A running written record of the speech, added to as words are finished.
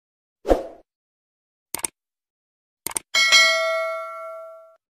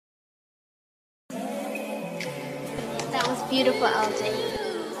beautiful LJ.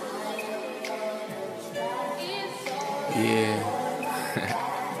 Yeah.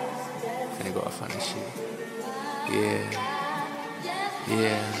 Finna go off on this shit.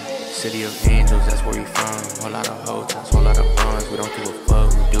 Yeah. City of angels, that's where we from. Whole lot of hotels, whole lot of buns. We don't give a fuck,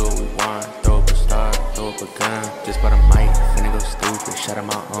 we do what we want. Throw up a star, throw up a gun. Just bought a mic, finna go stupid. Shout out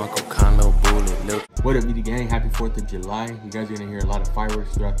my uncle, con little bullet. What up, BD gang? Happy 4th of July. You guys are gonna hear a lot of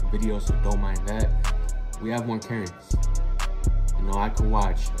fireworks throughout the video, so don't mind that. We have more Karens. You know, I could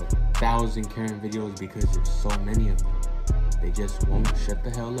watch 1,000 Karen videos because there's so many of them. They just won't shut the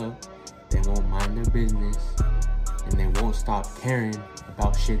hell up. They won't mind their business. And they won't stop caring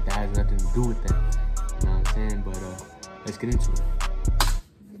about shit that has nothing to do with them. You know what I'm saying? But let's get into it.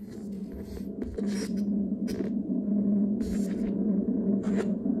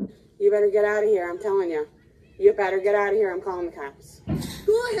 You better get out of here, I'm telling you. You better get out of here, I'm calling the cops. Go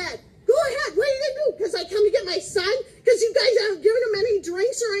ahead. Go ahead. What are you going to do? Because I come to get my son? Because you guys haven't given him any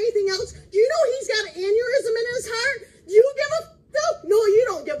drinks or anything else? Do you know he's got an aneurysm in his heart? Do you give a no, you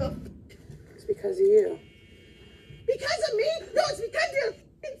don't give a It's because of you. Because of me? No, it's because you're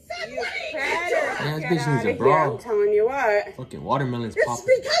son. You better Man, get this bitch out needs a of bra. here, I'm telling you what. Fucking watermelon's It's popping.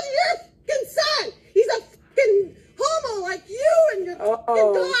 because of your fucking son. He's a fucking homo like you and your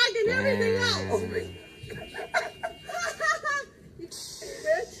fucking dog and everything else. Oh my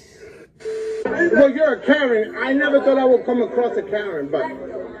Well, you're a Karen. I never thought I would come across a Karen, but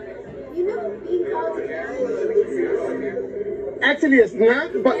You know, being called a Karen is racist. actually it's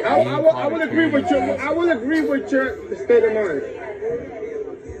not. But I will agree with your. I will agree with your state of mind.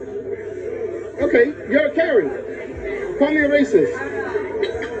 Okay, you're a Karen. Call me a racist.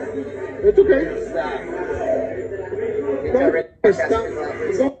 It's okay.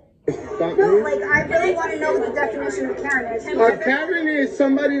 Stop No, me. like, I really want to know what the definition of Karen is. A Karen is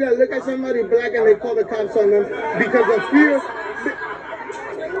somebody that look at somebody black and they call the cops on them because of fear.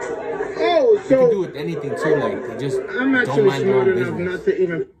 Oh, You can do so with anything too, like they just I'm don't actually mind their smart own enough business. not to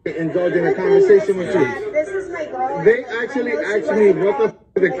even indulge in a conversation with you. This is my goal. They actually asked me what the f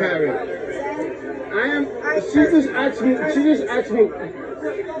is a Karen. She just asked me,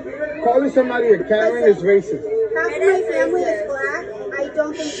 calling somebody a Karen is racist. Half of my family is black. I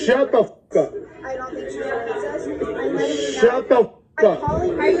don't think Shut the f up. I don't think she's racist. I'm letting you know. Shut the f up.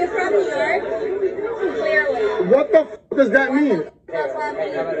 Are you from New York? Clearly. What the f does that mean? That's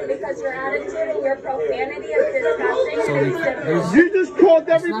laughing because your attitude and your profanity is disgusting. So there's You just called it's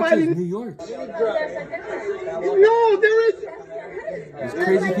not everybody. just New York. There's a difference. No, there is. There's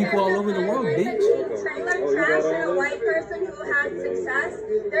crazy people all over the world, bitch. Trailer trash and a white person who had success.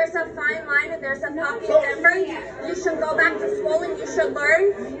 There's a fine line and there's a fucking difference. You should go back to school and you should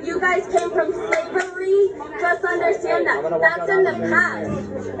learn. You guys came from slavery. Just understand that. That's in the past.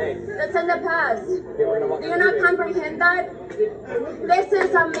 That's in the past. Do you not comprehend that? This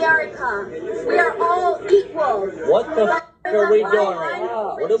is America. We are all equal. What the f are we doing right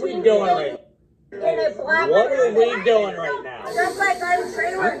now? What are we doing right now? What are we doing right now? Just like I'm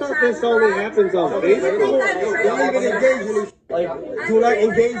trailer I thought this only happens on Facebook. Don't even engage in this. Like, Do not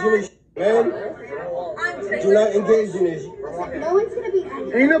engage in this, man. Do not engage in this. No one's gonna be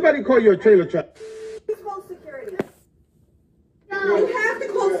angry. Ain't nobody call you a trailer trap. Call security. You have to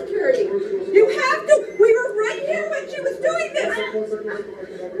call security. You have to. We were right here when she was doing this.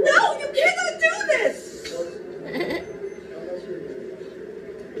 No, you cannot do this.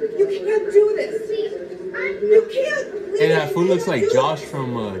 You can't do this. You can't. Hey, that fool looks like Josh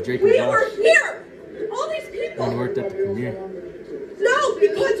from Drake and We Josh were here. All these people. when he worked at the premiere. No,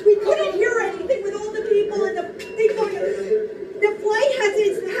 because we couldn't hear anything with all the people and the people. The flight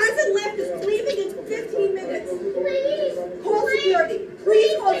hasn't left. It's leaving in 15 minutes. Please call security.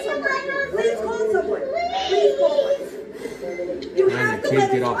 Please call someone. Please call someone. Please call us. You Man, have the to kids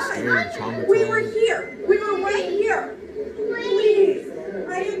let get us all by. scared and traumatized. We were here. We were right here. Please.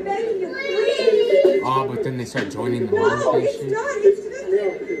 I am begging you. Please. Oh, but then they start joining the No, moms and it's shit. not.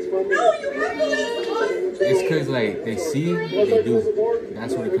 No, you have to let us on. It's cause like they see, they do.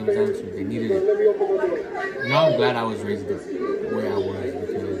 That's what it comes down to. They needed it. Now I'm glad I was raised the way I was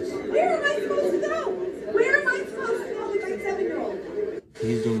because Where am I supposed to go? Where am I supposed to go with my 7-year-old?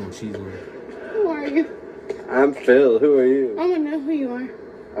 he's doing what she's doing. Who are you? I'm Phil. Who are you? I want to know who you are.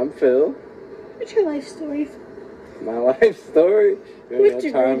 I'm Phil. What's your life story? My life story? Which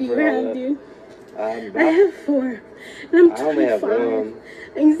degree do you have, dude? I I'm have 4. And I'm 25. I only have 1.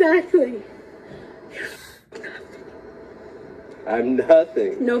 Exactly. I'm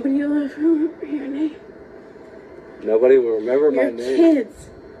nothing. Nobody will ever remember your name. Nobody will remember my Your name. kids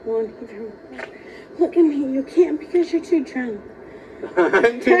won't even. Look at me. You can't because you're too drunk.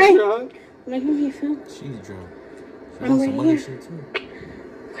 I'm too Okay. drunk. Look at me, Phil. She's drunk. I want some other shit too.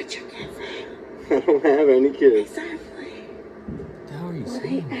 What you can say? I don't have any kids. Exactly. What the hell are you Will they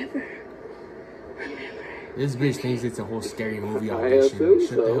saying? ever? This bitch thinks it's a whole scary movie I audition. assume Shut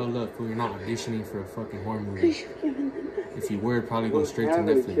the so. hell up, fool. You're not auditioning for a fucking horror movie. Because you've given them nothing. If you were, it'd probably go straight to Have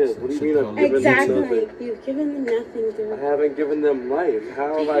any Netflix. kids? So What do you shut mean the I've hell up. given them Exactly. nothing? You've given them nothing, I dude. haven't given them life.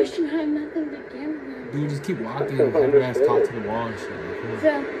 How have I? Because you have nothing to give them. Dude, just keep walking and have your ass talk to the wall and shit. Like, come on.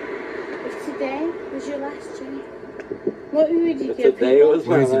 So, if today was your last day, what would you give Today people? was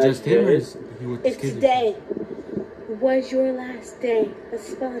my Wait, is it last just him or day. is he with his If kids? today was your last day, let's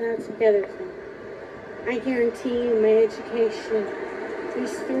spell it out together, Phil. I guarantee you my education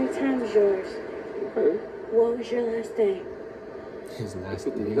is 3 times yours. Okay. What was your last day? His last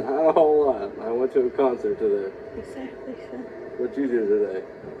day. Not a whole lot. I went to a concert today. Exactly, Phil. What'd you do today?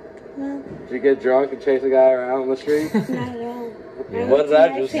 Well, Did you get drunk and chase a guy around on the street? not at all. Yeah. What did I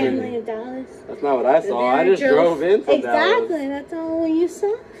My just family see? in Dallas. That's not what I saw. I There just drove in from Exactly, Dallas. that's all you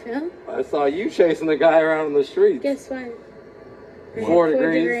saw, Phil. I saw you chasing a guy around on the street. Guess what? I had 4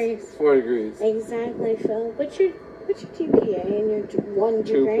 degrees. 4 degrees. Exactly, Phil. What's your GPA and your 1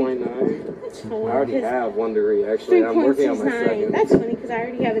 degree? 2.9. That's I funny. already 'cause have 1 degree. Actually, I'm working on my 3.29. second. That's funny because I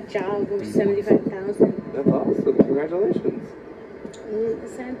already have a job of 75,000. That's awesome. Congratulations. The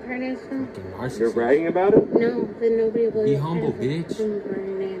sad part is, Phil, Fucking narcissist. You're bragging about it? no, that nobody will Be humble, ever bitch. remember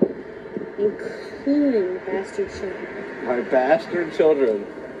your name, including the bastard children. My bastard children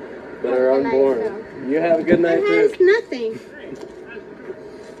that are Good night, unborn. Phil. You have a good night That has too. nothing.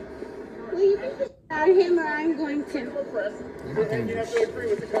 Will you get the out of him or I'm going to? You're not gonna do shit.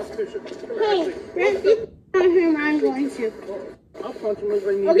 Hey, Brent, get the out of him or I'm going to. I'll punch him if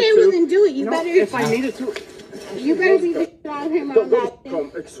I need Okay, well then do it. You better. If I needed to. You better be the out of him or I'm not.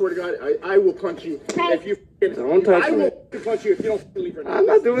 Come, I swear to God, I will punch you if you. Don't touch I me. will punch you if you don't leave right now. I'm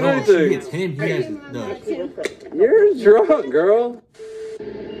not doing No, she anything. hits him. He has the. You're drunk, girl.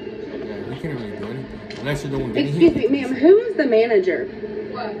 Yeah, we can't really do anything unless you're the one getting Excuse hit. me, ma'am, who is the manager?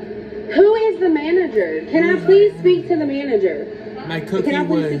 What? Who is the manager? Can I please speak to the manager? My cookie Can I please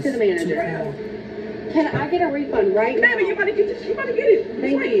was speak to the manager? too cold. Can I get a refund right now? Baby, you about to get this. You about to get it.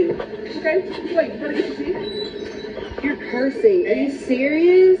 Thank you. Okay? Wait, you better get this. You're cursing. Are you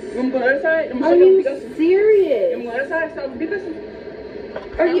serious? You want to go to the other side? Are you serious? You want to go to the other side? Stop. Be listening.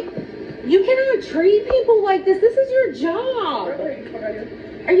 Are you? You cannot treat people like this. This is your job.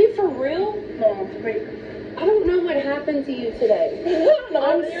 Are you for real? No, wait. I don't know what happened to you today.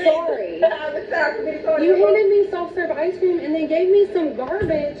 I'm sorry. You You handed me soft serve ice cream and then gave me some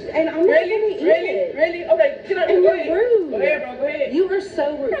garbage, and I'm not gonna eat it. Really? Okay, get up. And Go you're ahead. rude. Go ahead, bro. Go ahead. You are so I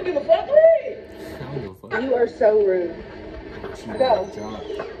don't rude. give a fuck. Go ahead. I don't give a fuck. You are so rude. She did Go. her job.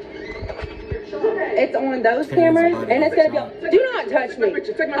 It's on those cameras, and it's gonna be. Do not touch me.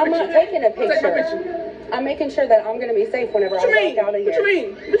 I'm not taking a Take my picture. picture. I'm making sure that I'm gonna be safe whenever What you I mean? walk out of What you here.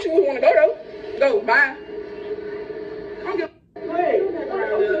 mean? What you want to go though? Go. Bye. I don't give a Go ahead.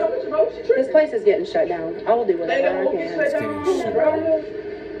 This place is getting shut down. I will do whatever I can. It's getting shut down.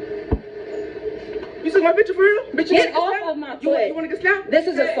 You took my picture for real? Bitch, you Get wanna off slapped? of my You foot. want to get slapped? This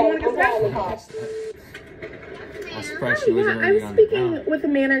is You assault. wanna get I'm calling the slapped? cops. I'm surprised she wasn't I'm already on the speaking ground. with the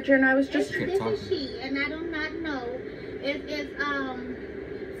manager, and I was just. Kept This talking. is she, and I do not know if it's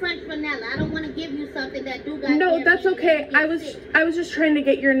French vanilla. I don't want to give you something that do got. No, that's everything okay. and I get was sick. just trying to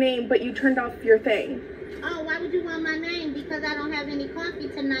get your name, but you turned off your thing. Oh, why would you want my name? Because I don't have any coffee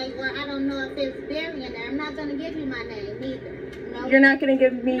tonight. Well, I don't know if it's berry in there. I'm not gonna give you my name either. No. You're not gonna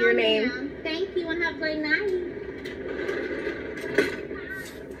give me No, your name. ma'am. Thank you, and have a great night.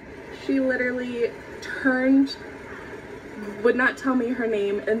 She literally turned, would not tell me her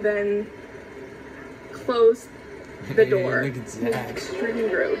name, and then closed the door. Look at that. Extremely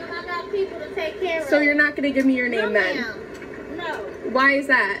rude. I got people to take care of. So you're not gonna give me your No, name then? ma'am. No. Why is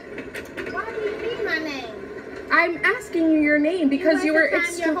that? Why do you need my name? I'm asking you your name because you were You're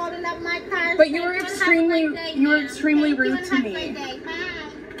extremely. holding up my card. But you were Thank and have a extremely- great day, you were ma'am. extremely Thank you rude and to have a me. great day. Bye.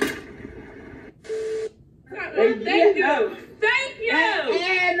 Thank you. Thank you.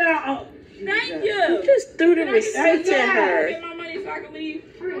 And thank you. You just threw the receipt to her. Get my money so I can leave.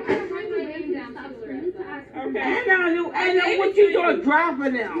 Okay. I know what you doing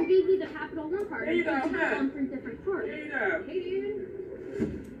dropping now. You gave me the Capital One card. There you go. From different cards. Here you go. Hey, dude.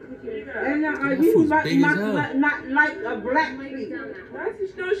 And That you fool's not, big as not, hell. not like a black lady. No,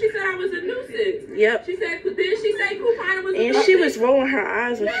 she said I was a nuisance. Yep. She said, did she say Coupon was a And nuisance? she was rolling her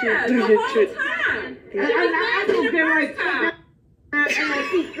eyes when she Yeah, was the doing whole the trick. time. She was I mad the don't get first right time. and I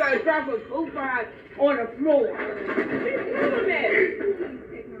keep trying to drop a coupon on the floor. She's doing that.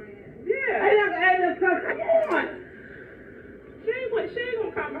 Yeah. And come on. She ain't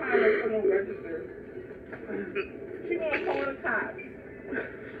gonna come behind us for no register. She she gonna call the cops.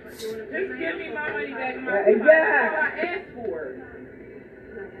 Just give me my money back and my Yeah. That's all I asked for.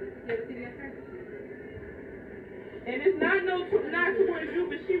 And it's not towards you,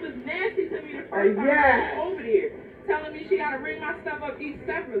 but she was nasty to me the first time I was over there. Telling me she gotta ring my stuff up each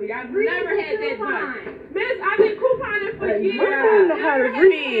separately. I've never had that done. Miss, I've been couponing for years. I don't know how to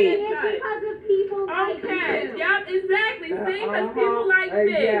read. Because of people like Okay, you. yep, exactly. See, because people like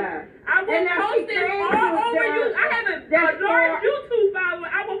this. Yeah. I will post this all over you. I have a large YouTube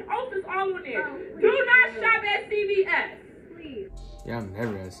following. I will post this all on there. Do not shop at CVS. Please. Yeah, I'm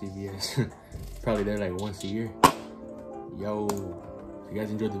never at CVS. Probably there like once a year. Yo, if you guys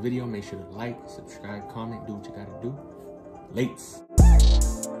enjoyed the video, make sure to like, subscribe, comment, do what you gotta do. Lates.